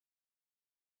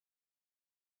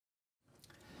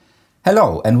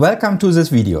Hello and welcome to this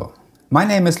video. My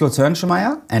name is Lutz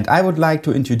Hörnschemeyer and I would like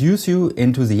to introduce you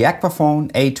into the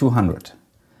AQUAPHON A200.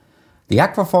 The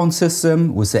AQUAPHON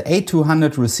system with the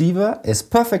A200 receiver is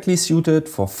perfectly suited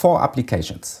for 4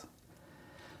 applications.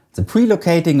 The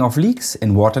pre-locating of leaks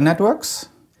in water networks,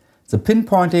 the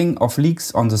pinpointing of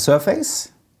leaks on the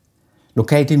surface,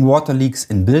 locating water leaks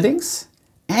in buildings,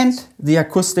 and the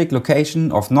acoustic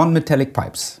location of non-metallic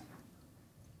pipes.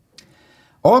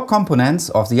 All components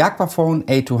of the AQUAPHON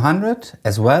A200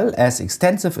 as well as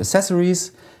extensive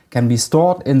accessories can be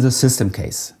stored in the system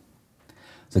case.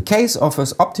 The case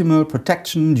offers optimal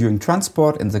protection during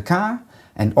transport in the car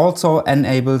and also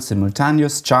enables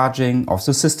simultaneous charging of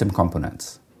the system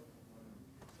components.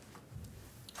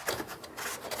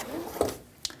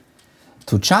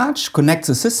 To charge, connect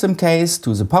the system case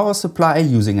to the power supply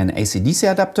using an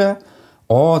AC/DC adapter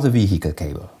or the vehicle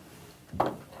cable.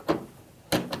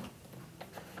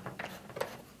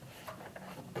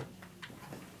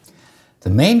 The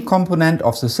main component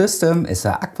of the system is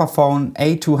the AQUAPHON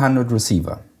A200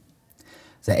 receiver.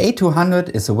 The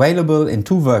A200 is available in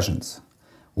 2 versions,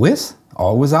 with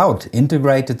or without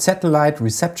integrated satellite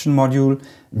reception module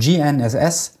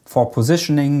GNSS for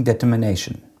positioning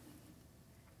determination.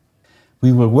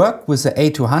 We will work with the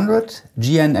A200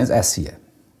 GNSS here.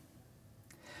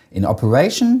 In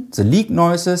operation, the leak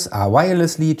noises are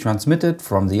wirelessly transmitted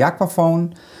from the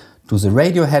AQUAPHON to the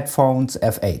radio headphones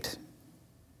F8.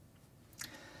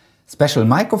 Special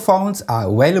microphones are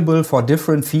available for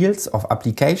different fields of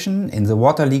application in the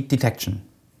water leak detection.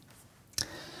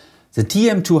 The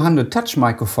TM200 touch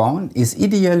microphone is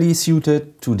ideally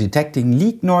suited to detecting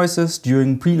leak noises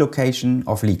during pre-location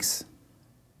of leaks.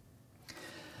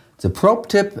 The probe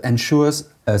tip ensures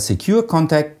a secure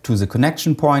contact to the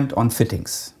connection point on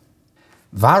fittings.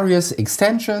 Various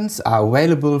extensions are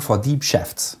available for deep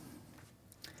shafts.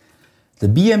 The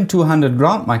BM200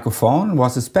 ground microphone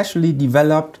was especially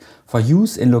developed for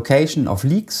use in location of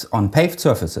leaks on paved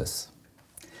surfaces.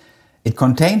 It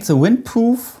contains a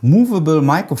windproof, movable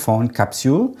microphone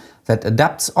capsule that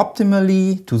adapts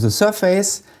optimally to the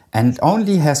surface and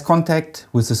only has contact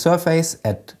with the surface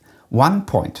at one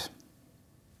point.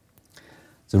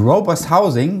 The robust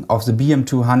housing of the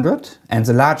BM200 and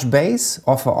the large base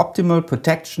offer optimal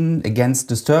protection against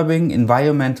disturbing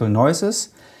environmental noises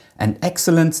and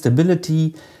excellent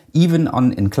stability even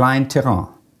on inclined terrain.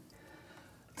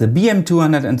 The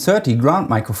BM230 ground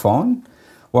microphone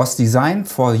was designed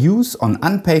for use on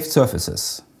unpaved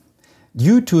surfaces.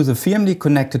 Due to the firmly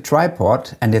connected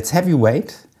tripod and its heavy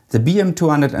weight, the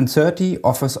BM230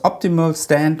 offers optimal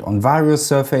stand on various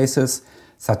surfaces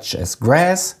such as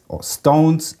grass or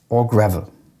stones or gravel.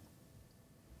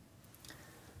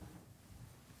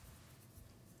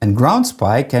 And ground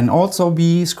spike can also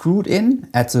be screwed in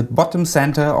at the bottom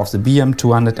center of the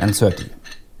BM230.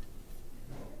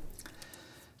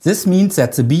 This means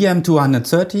that the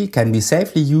BM230 can be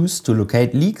safely used to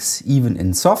locate leaks even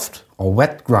in soft or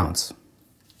wet grounds.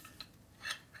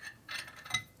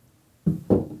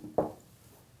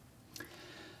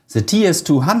 The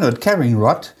TS200 carrying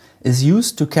rod is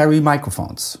used to carry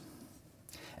microphones.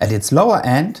 At its lower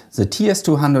end, the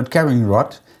TS200 carrying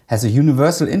rod has a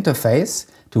universal interface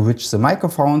to which the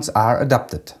microphones are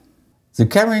adapted. The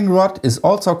carrying rod is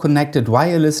also connected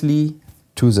wirelessly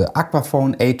to the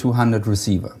AQUAPHON A200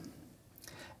 receiver.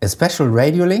 A special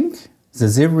radio link, the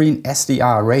Xeverin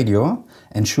SDR radio,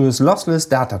 ensures lossless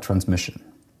data transmission.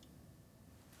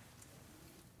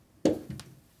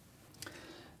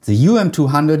 The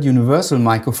UM200 universal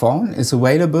microphone is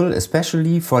available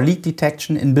especially for leak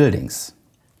detection in buildings.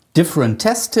 Different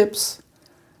test tips,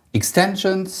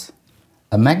 extensions,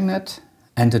 a magnet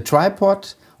and a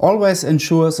tripod always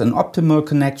ensures an optimal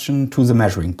connection to the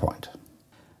measuring point.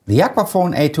 The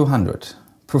AQUAPHON A200,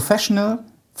 professional,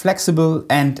 flexible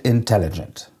and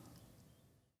intelligent.